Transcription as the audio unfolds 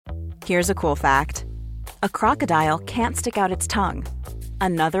Here's a cool fact. A crocodile can't stick out its tongue.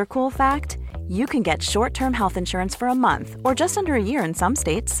 Another cool fact, you can get short-term health insurance for a month or just under a year in some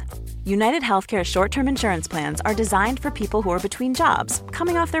states. United Healthcare short-term insurance plans are designed for people who are between jobs,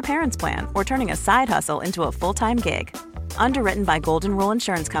 coming off their parents' plan, or turning a side hustle into a full-time gig. Underwritten by Golden Rule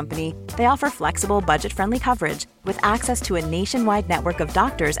Insurance Company, they offer flexible, budget-friendly coverage with access to a nationwide network of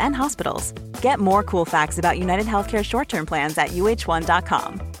doctors and hospitals. Get more cool facts about United Healthcare short-term plans at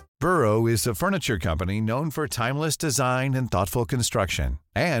uh1.com. Burrow is a furniture company known for timeless design and thoughtful construction,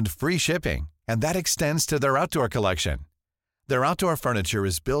 and free shipping, and that extends to their outdoor collection. Their outdoor furniture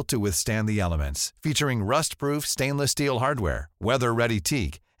is built to withstand the elements, featuring rust-proof stainless steel hardware, weather-ready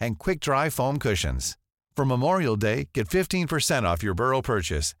teak, and quick-dry foam cushions. For Memorial Day, get 15% off your Burrow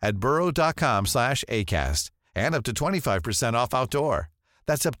purchase at burrow.com/ACAST and up to 25% off outdoor.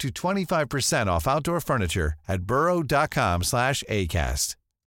 That's up to 25% off outdoor furniture at burrow.com/ACAST.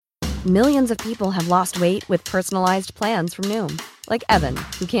 Millions of people have lost weight with personalized plans from Noom. Like Evan,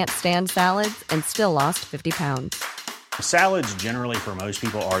 who can't stand salads and still lost 50 pounds. Salads generally for most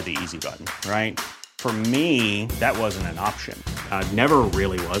people are the easy button, right? For me, that wasn't an option. I never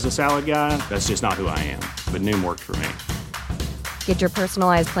really was a salad guy. That's just not who I am. But Noom worked for me. Get your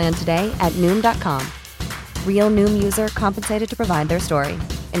personalized plan today at Noom.com. Real Noom user compensated to provide their story.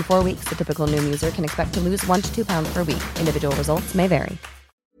 In 4 weeks, the typical Noom user can expect to lose 1 to 2 pounds per week. Individual results may vary.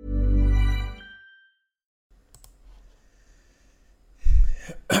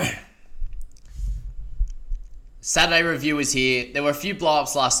 Saturday review is here. There were a few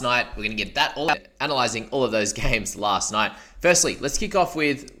blow-ups last night. We're going to get that all, analysing all of those games last night. Firstly, let's kick off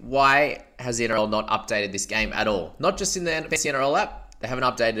with why has the NRL not updated this game at all? Not just in the NRL app. They haven't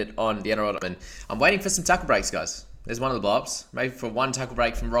updated it on the NRL app. And I'm waiting for some tackle breaks, guys. There's one of the blow-ups. Maybe for one tackle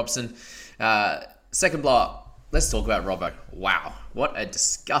break from Robson. Second blow-up. Let's talk about Robbo. Wow. What a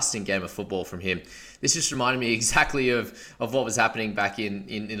disgusting game of football from him. This just reminded me exactly of what was happening back in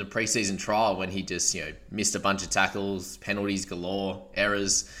the preseason trial when he just missed a bunch of tackles, penalties galore,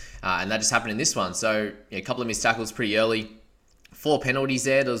 errors, and that just happened in this one. So a couple of missed tackles pretty early, 4 penalties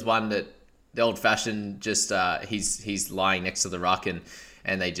there. There was one that the old-fashioned just he's lying next to the ruck and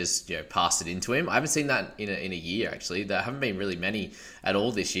they just passed it into him. I haven't seen that in a year actually. There haven't been really many at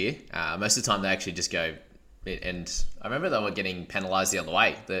all this year. Most of the time they actually just go. And I remember they were getting penalised the other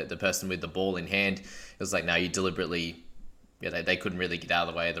way. The person with the ball in hand, it was like, no, you deliberately, they couldn't really get out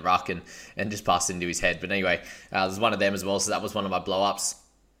of the way of the ruck and just passed into his head. But anyway, there's one of them as well. So that was one of my blow-ups.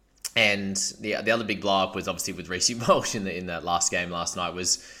 And the other big blow-up was obviously with Reece Walsh in the last game last night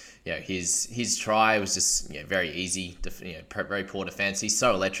was, his try was just very easy, very poor defence. He's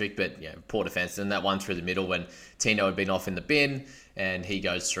so electric, but poor defence. And that one through the middle when Tino had been off in the bin, and he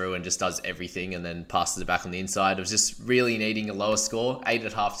goes through and just does everything and then passes it back on the inside. It was just really needing a lower score. 8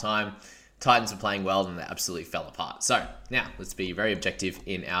 at halftime. Titans were playing well and they absolutely fell apart. So now let's be very objective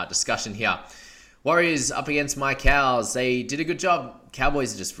in our discussion here. Warriors up against my Cows. They did a good job.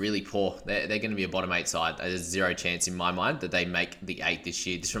 Cowboys are just really poor. They're going to be a bottom 8 side. There's zero chance in my mind that they make the 8 this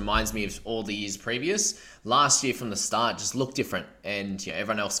year. This reminds me of all the years previous. Last year from the start just looked different and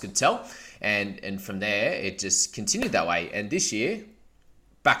everyone else could tell. And from there, it just continued that way. And this year,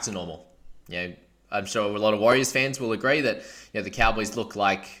 back to normal. I'm sure a lot of Warriors fans will agree that the Cowboys look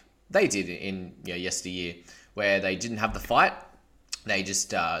like they did in yesteryear, where they didn't have the fight. They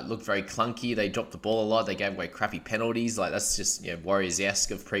just looked very clunky. They dropped the ball a lot. They gave away crappy penalties. Like that's just Warriors-esque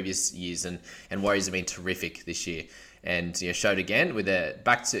of previous years. And Warriors have been terrific this year. And showed again with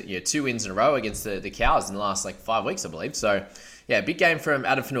back to 2 wins in a row against the Cows in the last 5 weeks, I believe. So big game from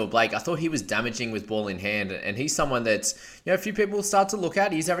Adam Fanua-Blake. I thought he was damaging with ball in hand, and he's someone that's a few people start to look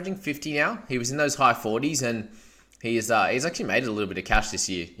at. He's averaging 50 now. He was in those high 40s, and he's actually made a little bit of cash this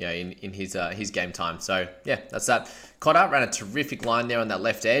year, in his game time. So that's that. Cotter ran a terrific line there on that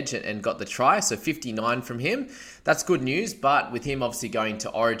left edge and got the try. So 59 from him. That's good news. But with him obviously going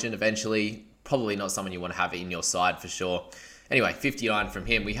to Origin eventually, probably not someone you want to have in your side for sure. Anyway, 59 from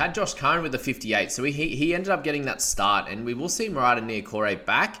him. We had Josh Curran with the 58, so he ended up getting that start, and we will see Murata Niokore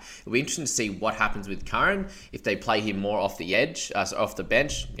back. It'll be interesting to see what happens with Curran if they play him more off the edge, off the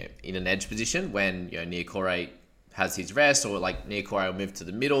bench, in an edge position when Niokore has his rest, or Niokore will move to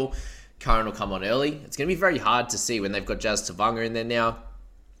the middle. Curran will come on early. It's going to be very hard to see when they've got Jazz Tavanga in there now,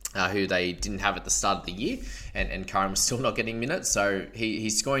 who they didn't have at the start of the year, and Curran was still not getting minutes. So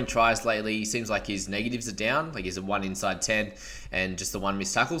he's scoring tries lately. He seems like his negatives are down, he's a 1 inside 10 and just the 1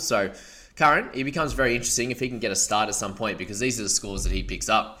 missed tackle. So Curran, he becomes very interesting if he can get a start at some point, because these are the scores that he picks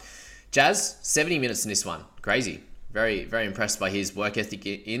up. Jazz, 70 minutes in this one. Crazy. Very, very impressed by his work ethic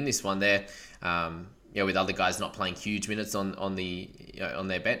in this one there. with other guys not playing huge minutes on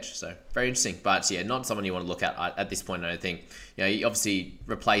their bench. So very interesting. But yeah, not someone you want to look at this point, I don't think. He obviously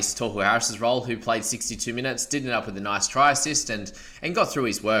replaced Tohu Harris's role, who played 62 minutes, did end up with a nice try assist and got through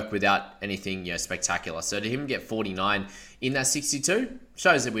his work without anything spectacular. So to him get 49 in that 62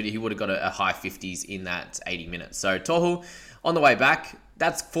 shows that he would have got a high 50s in that 80 minutes. So Tohu on the way back,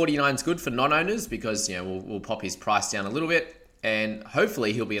 that's 49 is good for non-owners because we'll pop his price down a little bit. And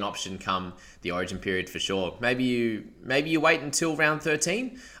hopefully he'll be an option come the Origin period for sure. Maybe you wait until round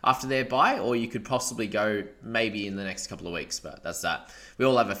 13 after their bye, or you could possibly go maybe in the next couple of weeks. But that's that. We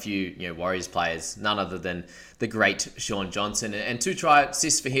all have a few Warriors players, none other than the great Sean Johnson, and 2 try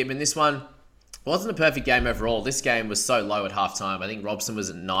assists for him in this one. Wasn't a perfect game overall. This game was so low at halftime. I think Robson was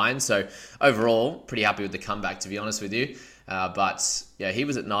at 9, so overall pretty happy with the comeback, to be honest with you. But yeah, he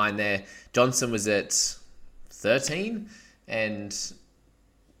was at 9 there. Johnson was at 13. And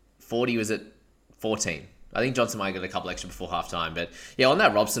 40 was at 14. I think Johnson might get a couple extra before halftime, but yeah, on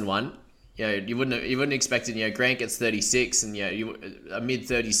that Robson one, you wouldn't expect it. Grant gets 36, and a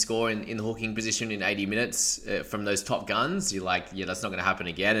mid-30s score in the hooking position in 80 minutes from those top guns. You're like, yeah, that's not going to happen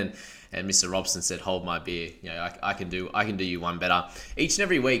again. And Mr. Robson said, "Hold my beer. I can do you one better." Each and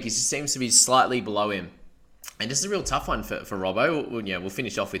every week, he just seems to be slightly below him, and this is a real tough one for Robbo. We'll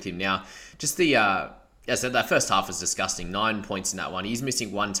finish off with him now. Just the. Yeah, so that first half was disgusting. 9 points in that one. He's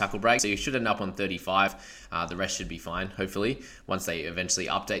missing 1 tackle break, so you should end up on 35. The rest should be fine, hopefully, once they eventually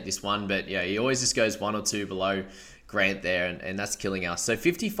update this one. But yeah, he always just goes 1 or 2 below Grant there, and that's killing us. So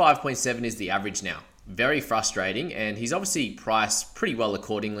 55.7 is the average now. Very frustrating, and he's obviously priced pretty well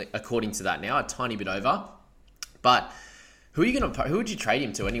according to that now, a tiny bit over. But who would you trade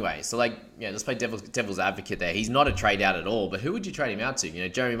him to anyway? So let's play devil's advocate there. He's not a trade out at all, but who would you trade him out to?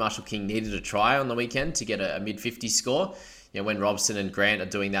 Jeremy Marshall-King needed a try on the weekend to get a mid-50s score. When Robson and Grant are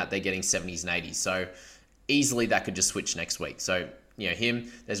doing that, they're getting 70s and 80s. So easily that could just switch next week. So him,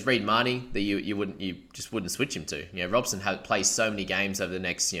 there's Reed Marnie that you just wouldn't switch him to. Robson plays so many games over the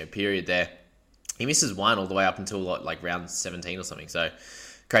next period there. He misses 1 all the way up until like round 17 or something. So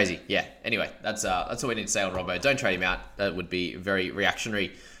crazy. Yeah. Anyway, that's all we need to say on Robbo. Don't trade him out. That would be very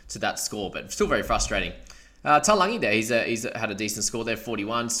reactionary to that score, but still very frustrating. Talangi there, he's had a decent score there,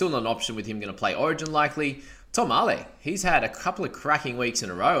 41. Still not an option with him going to play Origin likely. Tom Ale, he's had a couple of cracking weeks in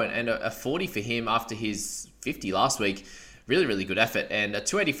a row, and a 40 for him after his 50 last week. Really, really good effort. And a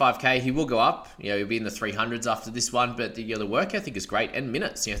 285k, he will go up. He'll be in the 300s after this one, but the work ethic is great. And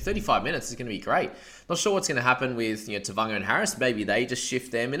minutes, 35 minutes is going to be great. Not sure what's going to happen with Tavanga and Harris. Maybe they just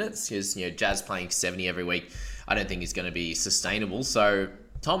shift their minutes because Jazz playing 70 every week. I don't think is going to be sustainable. So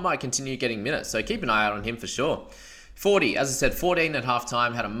Tom might continue getting minutes. So keep an eye out on him for sure. 40, as I said, 14 at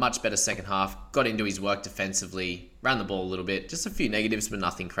halftime, had a much better second half, got into his work defensively, ran the ball a little bit. Just a few negatives, but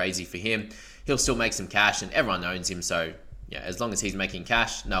nothing crazy for him. He'll still make some cash, and everyone owns him, so yeah, as long as he's making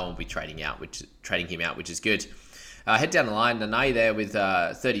cash, no one will be trading him out, which is good. Head down the line, Nanai there with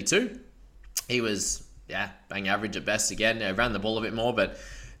 32. He was, bang average at best again. Ran the ball a bit more, but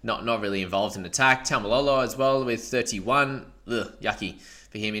not really involved in attack. Taumalolo as well with 31. Yucky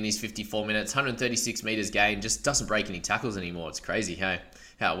for him in his 54 minutes. 136 meters gained. Just doesn't break any tackles anymore. It's crazy, hey?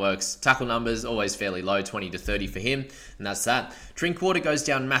 How it works. Tackle numbers always fairly low, 20 to 30 for him, and that's that. Drinkwater goes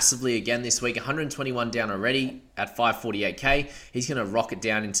down massively again this week, 121 down already at 548k. He's going to rocket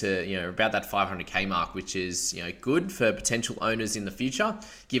down into about that 500k mark, which is good for potential owners in the future.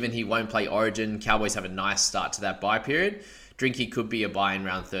 Given he won't play Origin, Cowboys have a nice start to that bye period. Drinky could be a buy in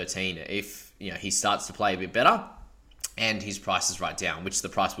round 13 if he starts to play a bit better. And his price is right down, which the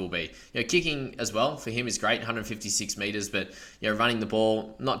price will be. Kicking as well for him is great, 156 meters, but running the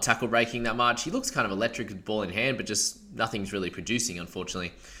ball, not tackle breaking that much. He looks kind of electric with the ball in hand, but just nothing's really producing,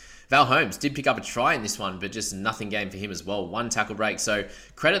 unfortunately. Val Holmes did pick up a try in this one, but just nothing game for him as well. 1 tackle break, so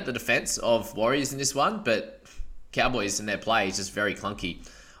credit the defense of Warriors in this one, but Cowboys in their play is just very clunky.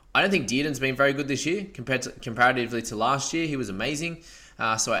 I don't think Dearden's been very good this year comparatively to last year. He was amazing.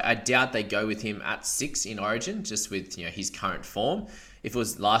 So I doubt they go with him at 6 in Origin, just with his current form. If it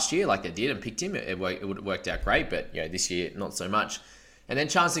was last year, like they did and picked him, it would have worked out great. But this year, not so much. And then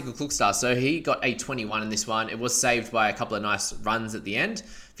Chance Nickel-Klookstar. So he got a 21 in this one. It was saved by a couple of nice runs at the end,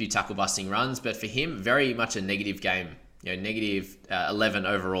 a few tackle busting runs. But for him, very much a negative game. Negative 11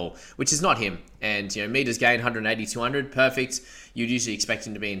 overall, which is not him. And, meters gained, 180, 200, perfect. You'd usually expect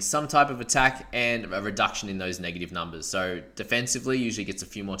him to be in some type of attack and a reduction in those negative numbers. So defensively, usually gets a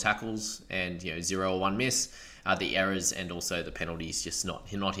few more tackles and, 0 or 1 miss. the errors and also the penalties, just not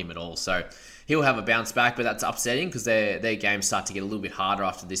him at all. So he'll have a bounce back, but that's upsetting because their games start to get a little bit harder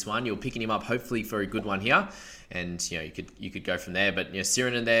after this one. You're picking him up hopefully for a good one here, and you could go from there. But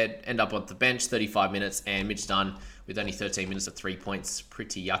Sirinen there end up on the bench 35 minutes, and Mitch Dunn with only 13 minutes of 3 points,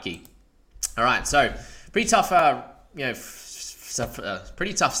 pretty yucky. All right, so pretty tough.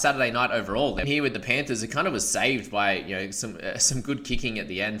 Pretty tough Saturday night overall. Here with the Panthers, it kind of was saved by some good kicking at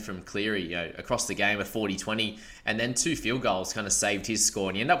the end from Cleary across the game, a 40-20, and then 2 field goals kind of saved his score,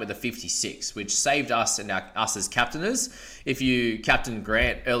 and he ended up with a 56, which saved us and us as captainers. If you captained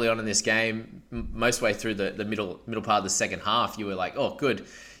Grant early on in this game, most way through the middle part of the second half, you were like, oh, good.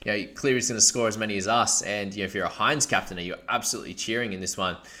 Cleary's going to score as many as us, and if you're a Hines captainer, you're absolutely cheering in this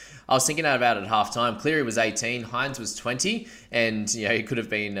one. I was thinking about it at halftime. Cleary was 18, Hines was 20, and he could have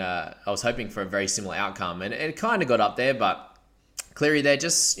been. I was hoping for a very similar outcome, and it kind of got up there. But Cleary there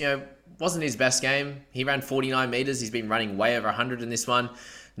just wasn't his best game. He ran 49 meters. He's been running way over 100 in this one.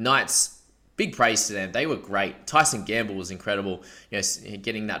 Knights, big praise to them. They were great. Tyson Gamble was incredible.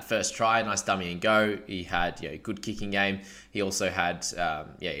 Getting that first try, nice dummy and go. He had good kicking game. He also had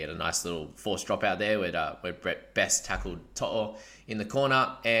he had a nice little forced drop out there where Brett Best tackled To'o in the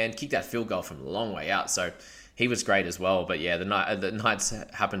corner and kicked that field goal from a long way out. So he was great as well. But yeah, the Knights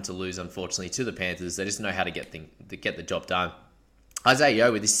happened to lose, unfortunately, to the Panthers. They just know how to get the job done. Isaiah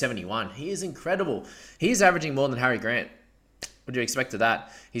Yeo with his 71. He is incredible. He is averaging more than Harry Grant. What do you expect of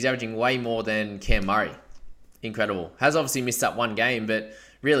that? He's averaging way more than Cam Murray. Incredible. Has obviously missed that one game, but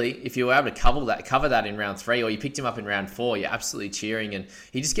really, if you were able to cover that in round 3, or you picked him up in round 4, you're absolutely cheering. And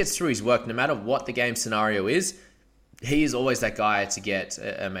he just gets through his work no matter what the game scenario is. He is always that guy to get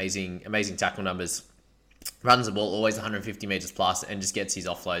amazing tackle numbers. Runs the ball always 150 meters plus and just gets his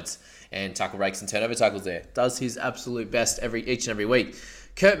offloads and tackle breaks and turnover tackles there. Does his absolute best each and every week.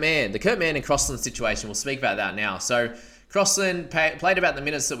 The Kurt Mann and Crossland situation, we'll speak about that now. So Crossland played about the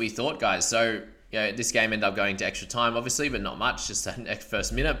minutes that we thought, guys. So this game ended up going to extra time, obviously, but not much, just that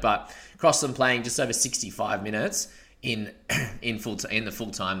first minute. But Crossland playing just over 65 minutes in the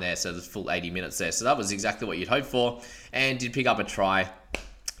full time there, so the full 80 minutes there. So that was exactly what you'd hope for, and did pick up a try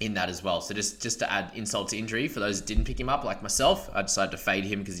in that as well. So just to add insult to injury for those that didn't pick him up, like myself, I decided to fade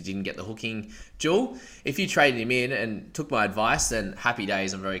him because he didn't get the hooking duel. If you traded him in and took my advice, then happy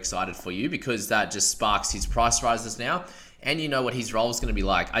days. I'm very excited for you because that just sparks his price rises now. And you know what his role is going to be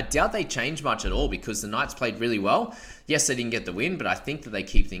like. I doubt they change much at all because the Knights played really well. Yes, they didn't get the win, but I think that they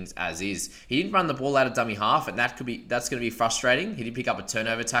keep things as is. He didn't run the ball out of dummy half, and that's going to be frustrating. He did pick up a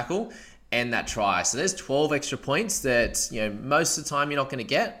turnover tackle and that try. So there's 12 extra points that most of the time you're not going to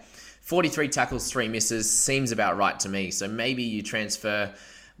get. 43 tackles, 3 misses seems about right to me. So maybe you transfer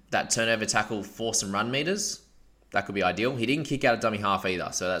that turnover tackle for some run meters. That could be ideal. He didn't kick out of dummy half either,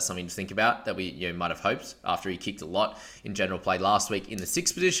 so that's something to think about that we might have hoped after he kicked a lot in general play last week in the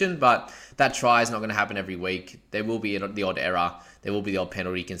 6th position, but that try is not going to happen every week. There will be the odd error. There will be the odd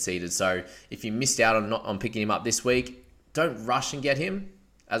penalty conceded. So if you missed out on picking him up this week, don't rush and get him.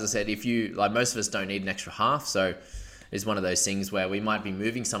 As I said, most of us don't need an extra half, so it's one of those things where we might be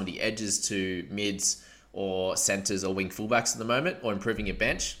moving some of the edges to mids or centers or wing fullbacks at the moment, or improving your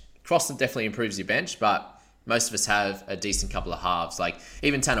bench. Crossland definitely improves your bench, but most of us have a decent couple of halves. Like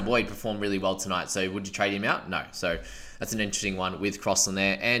even Tanner Boyd performed really well tonight. So would you trade him out? No. So that's an interesting one with Crossland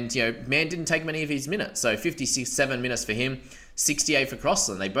there. And, Mann didn't take many of his minutes. So 57 minutes for him, 68 for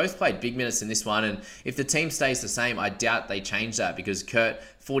Crossland. They both played big minutes in this one. And if the team stays the same, I doubt they change that because Kurt,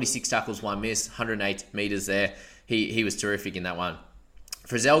 46 tackles, 1 miss, 108 meters there. He was terrific in that one.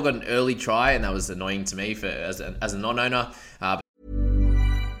 Frizzell got an early try, and that was annoying to me as a non-owner.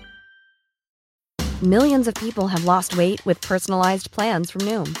 Millions of people have lost weight with personalized plans from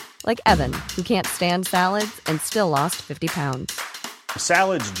Noom. Like Evan, who can't stand salads and still lost 50 pounds.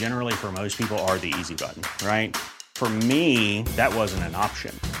 Salads generally for most people are the easy button, right? For me, that wasn't an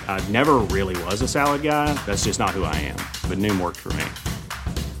option. I never really was a salad guy. That's just not who I am. But Noom worked for me.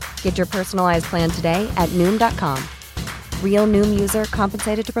 Get your personalized plan today at Noom.com. Real Noom user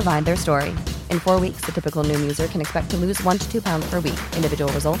compensated to provide their story. In 4 weeks, the typical Noom user can expect to lose 1 to 2 pounds per week.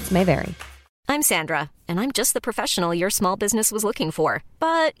 Individual results may vary. I'm Sandra, and I'm just the professional your small business was looking for.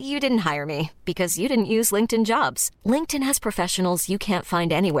 But you didn't hire me because you didn't use LinkedIn Jobs. LinkedIn has professionals you can't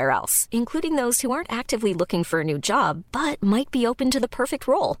find anywhere else, including those who aren't actively looking for a new job, but might be open to the perfect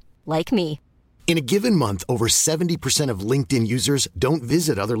role, like me. In a given month, over 70% of LinkedIn users don't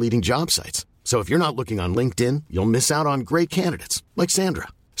visit other leading job sites. So if you're not looking on LinkedIn, you'll miss out on great candidates like Sandra.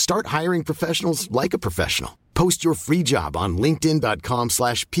 Start hiring professionals like a professional. Post your free job on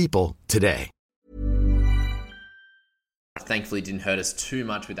linkedin.com/people today. thankfully didn't hurt us too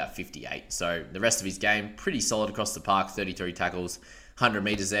much with that 58. So the rest of his game, pretty solid across the park, 33 tackles, 100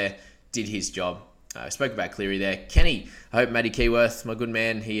 metres there, did his job. I spoke about Cleary there. Kenny, I hope Matty Keyworth, my good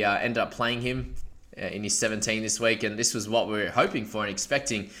man, he ended up playing him in his 17 this week, and this was what we were hoping for and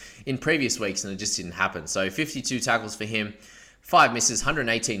expecting in previous weeks, and it just didn't happen. So 52 tackles for him, 5 misses,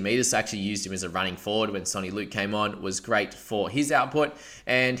 118 metres. Actually used him as a running forward when Sonny Luke came on. Was great for his output,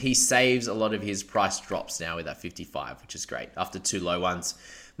 and he saves a lot of his price drops now with that 55, which is great after 2 low ones.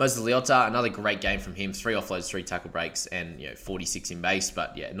 Moses Leota, another great game from him. 3 offloads, 3 tackle breaks, and 46 in base,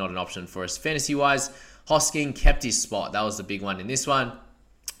 but not an option for us fantasy-wise. Hosking kept his spot. That was the big one in this one.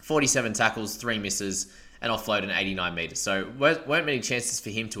 47 tackles, 3 misses, and offload an 89 metres. So weren't many chances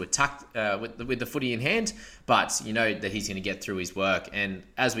for him to attack with the footy in hand, but you know that he's going to get through his work. And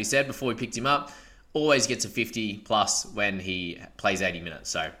as we said before we picked him up, always gets a 50 plus when he plays 80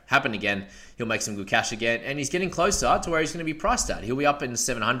 minutes. So happened again. He'll make some good cash again, and he's getting closer to where he's going to be priced at. He'll be up in the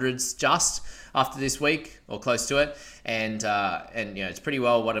 700s just after this week or close to it, and it's pretty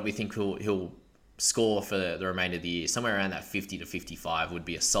well what we think he'll score for the remainder of the year. Somewhere around that 50 to 55 would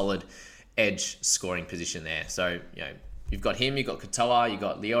be a solid edge scoring position there. So, you've got him, you've got Katoa, you've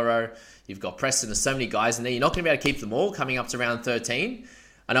got Leoro, you've got Preston. There's so many guys in there. You're not going to be able to keep them all coming up to round 13.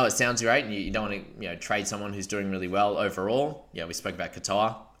 I know it sounds great, and you don't want to trade someone who's doing really well overall. We spoke about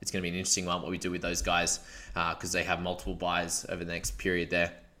Katoa. It's going to be an interesting one, what we do with those guys, because they have multiple buys over the next period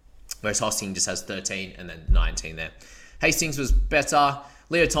there. Whereas Hosking just has 13 and then 19 there. Hastings was better.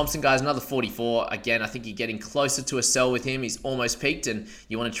 Leo Thompson, guys, another 44. Again, I think you're getting closer to a sell with him. He's almost peaked, and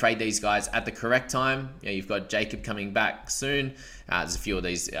you want to trade these guys at the correct time. You've got Jacob coming back soon. There's a few of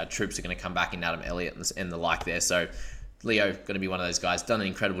these troops are going to come back in Adam Elliott and the like there. So Leo going to be one of those guys. Done an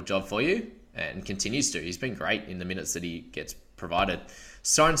incredible job for you and continues to. He's been great in the minutes that he gets provided.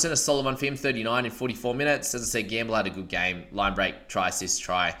 Sorensen, a solid one for him, 39 in 44 minutes. As I said, Gamble had a good game. Line break, try assist,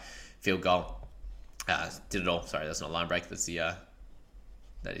 try, field goal. Did it all. Sorry, that's not line break. That's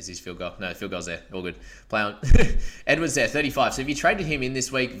that is his field goal. No, field goal's there. All good. Play on. Edwards there, 35. So if you traded him in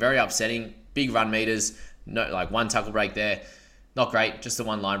this week, very upsetting. Big run meters. No, like 1 tackle break there. Not great. Just the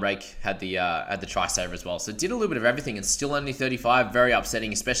 1 line break. Had the try saver as well. So did a little bit of everything and still only 35. Very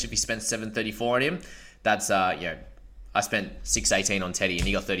upsetting, especially if you spent 734 on him. That's I spent 618 on Teddy and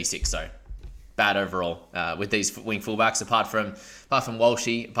he got 36. So bad overall with these wing fullbacks. Apart from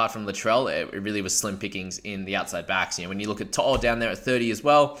Walshy, apart from Latrell, it really was slim pickings in the outside backs. When you look at To'o down there at 30 as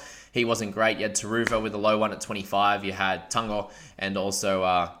well, he wasn't great. You had Taruva with a low one at 25. You had Tungo and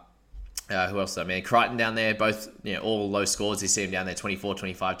also who else? Crichton down there, both all low scores. You see him down there, 24,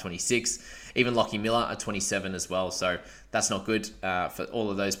 25, 26. Even Lockie Miller at 27 as well. So that's not good for all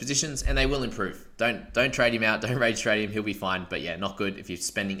of those positions, and they will improve. Don't trade him out. Don't rage trade him. He'll be fine. But not good if you're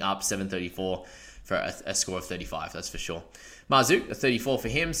spending up 734 for a score of 35. That's for sure. Marzuk, a 34 for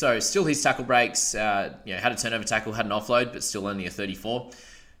him. So still his tackle breaks. Had a turnover tackle, had an offload, but still only a 34.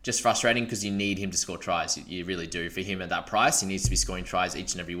 Just frustrating because you need him to score tries. You really do. For him at that price, he needs to be scoring tries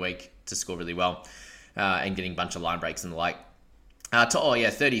each and every week to score really well and getting a bunch of line breaks and the like.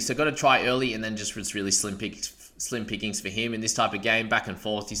 30. So got to try early and then just was really slim pickings for him in this type of game. Back and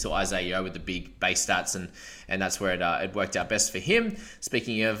forth, you saw Isaiah Yeo with the big base stats and that's where it worked out best for him.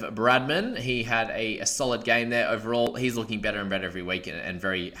 Speaking of Bradman, he had a solid game there overall. He's looking better and better every week and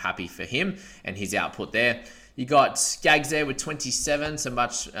very happy for him and his output there. You got Gags there with 27, so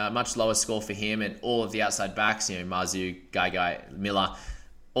much lower score for him, and all of the outside backs, Marzu, Guy, Miller,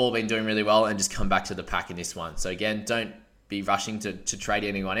 all been doing really well and just come back to the pack in this one. So again, don't be rushing to trade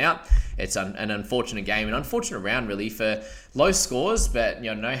anyone out. It's an unfortunate game, an unfortunate round really for low scores, but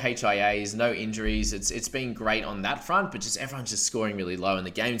no HIAs, no injuries. It's been great on that front, but just everyone's just scoring really low, and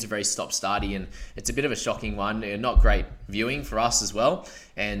the games are very stop-starty, and it's a bit of a shocking one. Not great viewing for us as well,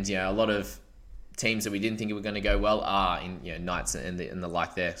 and a lot of teams that we didn't think were going to go well are in Knights and the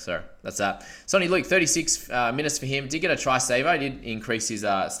like there. So that's that. Sonny Luke, 36 minutes for him. Did get a try saver. He did increase his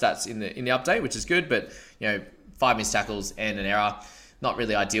stats in the update, which is good, but 5 missed tackles and an error. Not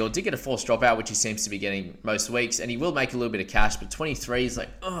really ideal. Did get a forced dropout, which he seems to be getting most weeks, and he will make a little bit of cash, but 23 is like,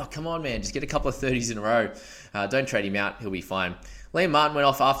 oh, come on, man. Just get a couple of 30s in a row. Don't trade him out. He'll be fine. Liam Martin went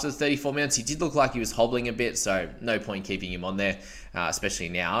off after the 34 minutes. He did look like he was hobbling a bit, so no point keeping him on there, especially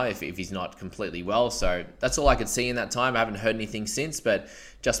now if he's not completely well. So that's all I could see in that time. I haven't heard anything since, but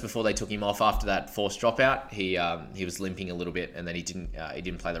just before they took him off after that forced dropout, he was limping a little bit, and then he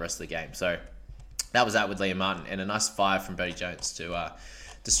didn't play the rest of the game. So that was that with Liam Martin, and a nice 5 from Bertie Jones to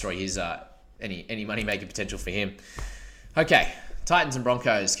destroy his any money making potential for him. Okay, Titans and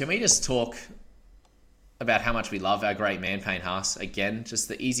Broncos. Can we just talk about how much we love our great man, Payne Haas? Again, just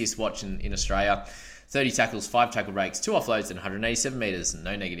the easiest watch in Australia. 30 tackles, 5 tackle breaks, 2 offloads, and 187 meters, and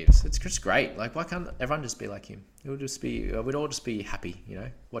no negatives. It's just great. Like, why can't everyone just be like him? We'd all just be happy,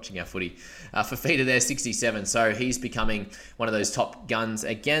 watching our footy. Fifita there, 67. So he's becoming one of those top guns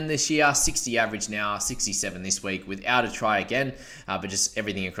again this year. 60 average now, 67 this week without a try again. But just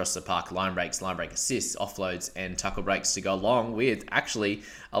everything across the park. Line break assists, offloads, and tackle breaks to go along with actually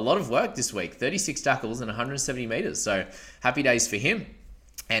a lot of work this week. 36 tackles and 170 meters. So happy days for him.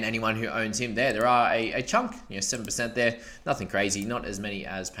 And anyone who owns him there are a chunk, 7% there. Nothing crazy, not as many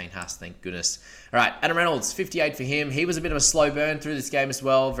as Payne Haas, thank goodness. All right, Adam Reynolds, 58 for him. He was a bit of a slow burn through this game as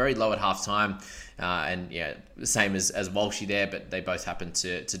well, very low at halftime. The same as Walshy there, but they both happened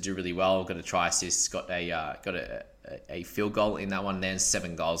to do really well. Got a try assist, got a field goal in that one, then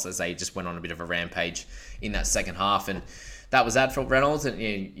 7 goals as they just went on a bit of a rampage in that second half. And that was that for Reynolds, and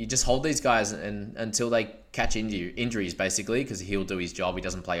you just hold these guys until they catch injuries, basically, because he'll do his job. He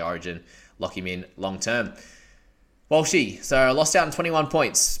doesn't play Origin, lock him in long term. Walshy, so lost out on 21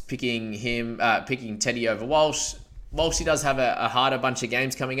 points, picking Teddy over Walsh. Walshy does have a harder bunch of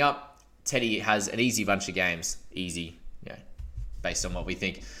games coming up. Teddy has an easy bunch of games, based on what we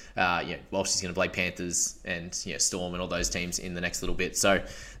think. Walshy's going to play Panthers and Storm and all those teams in the next little bit. So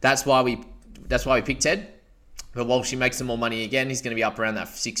that's why we picked Ted. But Walshy makes some more money again. He's going to be up around that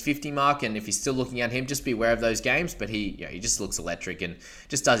 650 mark, and if you're still looking at him, just be aware of those games. But he just looks electric and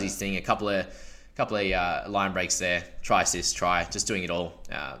just does his thing. A couple of line breaks there, try assist, just doing it all.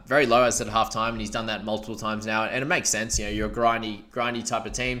 Very low as at halftime, and he's done that multiple times now, and it makes sense. You're a grindy type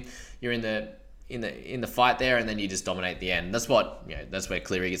of team. You're in the fight there, and then you just dominate the end. That's where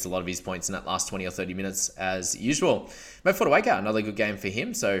Cleary gets a lot of his points in that last 20 or 30 minutes as usual. Mo Fotuaika, another good game for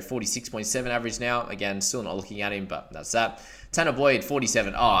him. So 46.7 average now. Again, still not looking at him, but that's that. Tanner Boyd,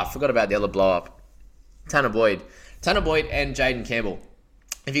 47. Oh, I forgot about the other blow up. Tanner Boyd and Jaden Campbell.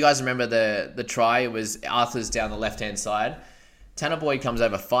 If you guys remember the try, it was Arthur's down the left-hand side. Tanner Boyd comes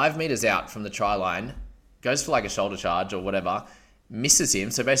over 5 meters out from the try line, goes for like a shoulder charge or whatever, misses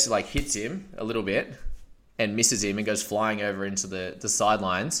him, so basically hits him a little bit and misses him and goes flying over into the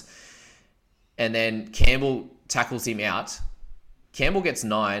sidelines. And then Campbell tackles him out. Campbell gets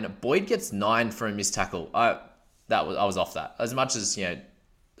 9. Boyd gets 9 for a missed tackle. I was off that. As much as,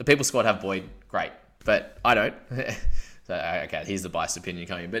 the people squad have Boyd, great. But I don't. So, okay, here's the biased opinion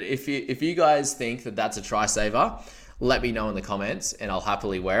coming. But if you guys think that that's a try saver, let me know in the comments and I'll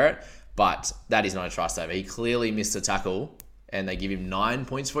happily wear it. But that is not a try saver. He clearly missed a tackle and they give him 9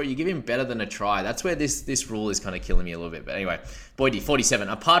 points for it. You give him better than a try. That's where this rule is kind of killing me a little bit. But anyway, Boydie, 47.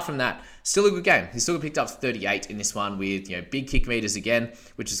 Apart from that, still a good game. He still picked up 38 in this one with big kick meters again,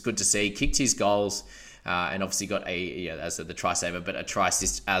 which is good to see. Kicked his goals and obviously got as the try saver, but a try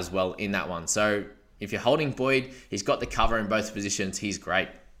assist as well in that one. So if you're holding Boyd, he's got the cover in both positions. He's great.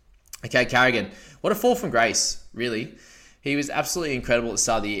 Okay, Carrigan. What a fall from grace, really. He was absolutely incredible at the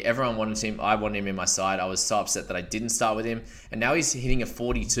start of the year. Everyone wanted him. I wanted him in my side. I was so upset that I didn't start with him. And now he's hitting a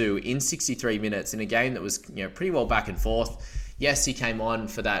 42 in 63 minutes in a game that was pretty well back and forth. Yes, he came on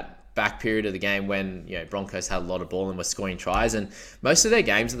for that back period of the game when Broncos had a lot of ball and were scoring tries. And most of their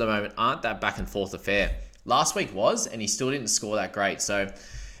games at the moment aren't that back and forth affair. Last week was, and he still didn't score that great. So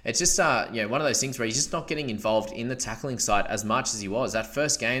it's just one of those things where he's just not getting involved in the tackling side as much as he was. That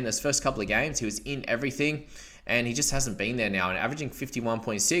first game, those first couple of games, he was in everything. And he just hasn't been there now. And averaging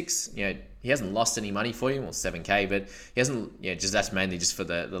 51.6, he hasn't lost any money for you, well, 7K, but he hasn't, that's mainly just for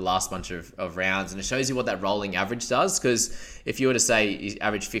the last bunch of rounds. And it shows you what that rolling average does. Because if you were to say he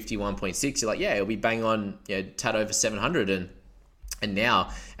averaged 51.6, you're like, he'll be bang on, tad over 700. And now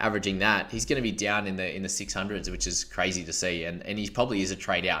averaging that, he's going to be down in the 600s, which is crazy to see. And he probably is a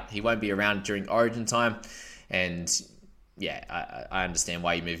trade out. He won't be around during Origin time. And I understand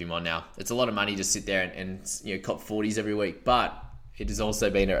why you move him on now. It's a lot of money to sit there and cop 40s every week, but it has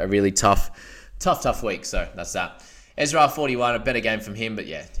also been a really tough week. So that's that. Ezra 41, a better game from him, but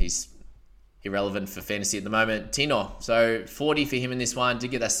he's irrelevant for fantasy at the moment. Tino, so 40 for him in this one.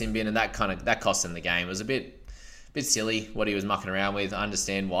 Did get that sin bin, and that cost him the game. It was a bit silly what he was mucking around with. I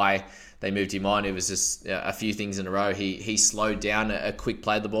understand why they moved him on. It was just a few things in a row. He slowed down a quick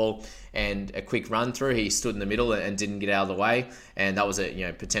play of the ball and a quick run through. He stood in the middle and didn't get out of the way. And that was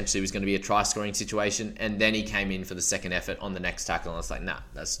potentially was going to be a try scoring situation. And then he came in for the second effort on the next tackle. And I was like,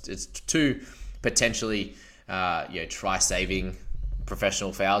 it's two potentially, try saving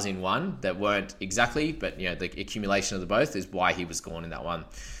professional fouls in one that weren't exactly, but the accumulation of the both is why he was gone in that one.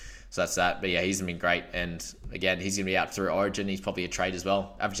 So that's that. But he's been great. And again, he's going to be out through Origin. He's probably a trade as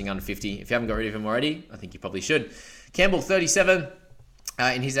well, averaging under 50. If you haven't got rid of him already, I think you probably should. Campbell, 37.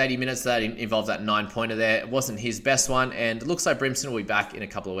 in his 80 minutes. That involved that 9-pointer there. It wasn't his best one, and it looks like Brimson will be back in a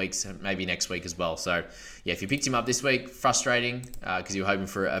couple of weeks, maybe next week as well. So, yeah, if you picked him up this week, frustrating because you were hoping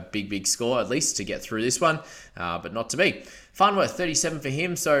for a big score at least to get through this one, but not to be. Farnworth, 37 for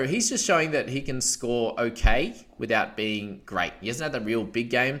him, so he's just showing that he can score okay without being great. He hasn't had that real big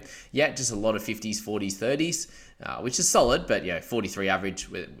game yet, just a lot of 50s, 40s, 30s, which is solid, but 43 average.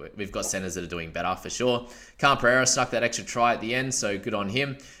 We've got centers that are doing better for sure. Khan Pereira snuck that extra try at the end, so good on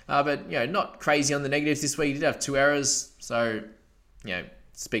him. But not crazy on the negatives this week. He did have 2 errors, so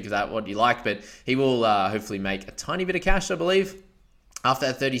speak of that what you like, but he will hopefully make a tiny bit of cash, I believe, after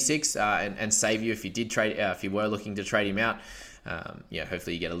that 36, and save you if you did trade, if you were looking to trade him out.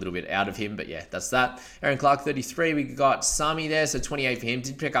 Hopefully you get a little bit out of him, but that's that. Aaron Clark, 33. We got Sami there, so 28 for him.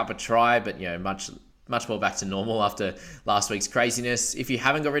 Did pick up a try, but much more back to normal after last week's craziness. If you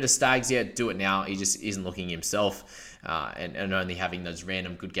haven't got rid of Staggs yet, do it now. He just isn't looking himself, and only having those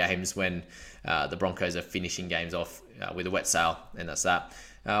random good games when the Broncos are finishing games off with a wet sail, and that's that.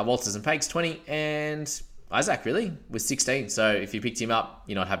 Walters and Pakes, 20, and Isaac really with 16. So if you picked him up,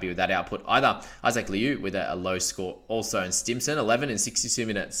 you're not happy with that output either. Isaac Liu with a low score also, and Stimson 11 in 62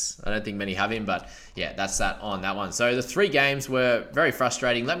 minutes. I don't think many have him, but that's that on that one. So the 3 games were very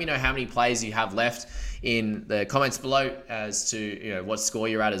frustrating. Let me know how many plays you have left in the comments below as to what score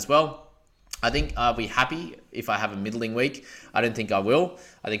you're at as well. I think I'll be happy if I have a middling week. I don't think I will.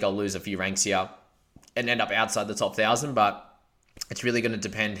 I think I'll lose a few ranks here and end up outside the top 1,000, but it's really going to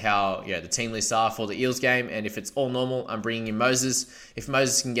depend how the team lists are for the Eels game, and if it's all normal, I'm bringing in Moses. If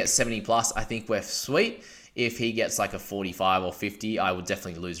Moses can get 70 plus, I think we're sweet. If he gets like a 45 or 50, I would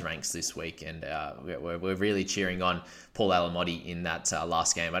definitely lose ranks this week, and we're really cheering on Paul Alamotti in that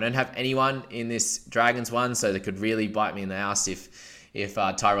last game. I don't have anyone in this Dragons one, so they could really bite me in the ass if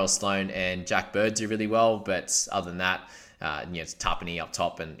Tyrell Sloan and Jack Bird do really well, but other than that, it's Tapani up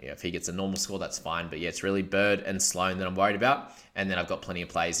top, and if he gets a normal score, that's fine. But it's really Bird and Sloan that I'm worried about, and then I've got plenty of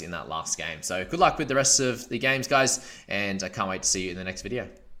plays in that last game. So good luck with the rest of the games, guys, and I can't wait to see you in the next video.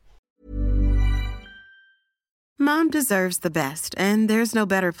 Mom deserves the best, and there's no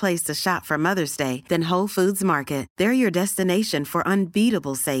better place to shop for Mother's Day than Whole Foods Market. They're your destination for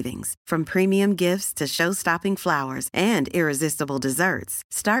unbeatable savings, from premium gifts to show-stopping flowers and irresistible desserts.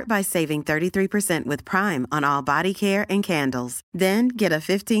 Start by saving 33% with Prime on all body care and candles. Then get a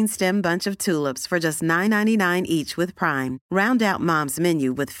 15-stem bunch of tulips for just $9.99 each with Prime. Round out Mom's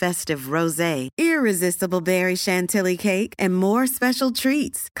menu with festive rosé, irresistible berry chantilly cake, and more special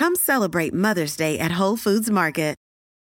treats. Come celebrate Mother's Day at Whole Foods Market.